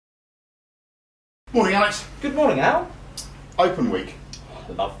Morning, Alex. Good morning, Al. Open week.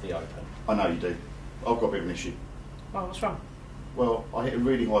 Love the open. I know you do. I've got a bit of an issue. Oh, what's wrong? Well, I hit a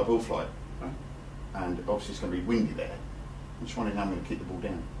really high ball flight, Right. and obviously it's going to be windy there. I'm just wondering how I'm going to keep the ball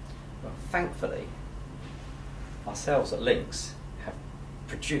down. Well, thankfully, ourselves at Lynx have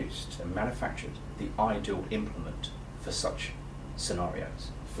produced and manufactured the ideal implement for such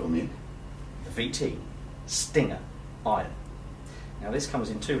scenarios. Fill me in. The VT Stinger iron. Now this comes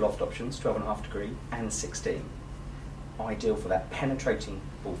in two loft options, 12.5 degree and 16. Ideal for that penetrating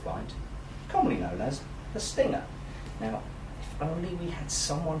ball flight, commonly known as the Stinger. Now, if only we had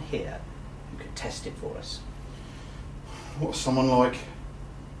someone here who could test it for us. What, someone like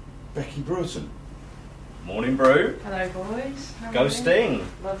Becky Brewerton? Morning, Brew. Hello, boys. How Go are you? Sting.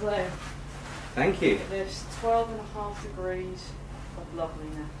 Lovely. Thank you. There's 12.5 degrees of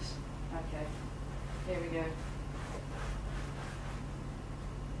loveliness. Okay, here we go.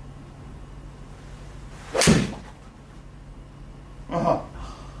 Uh-huh.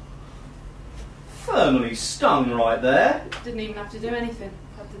 Firmly stung right there. Didn't even have to do anything.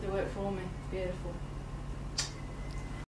 Had to do it for me. Beautiful.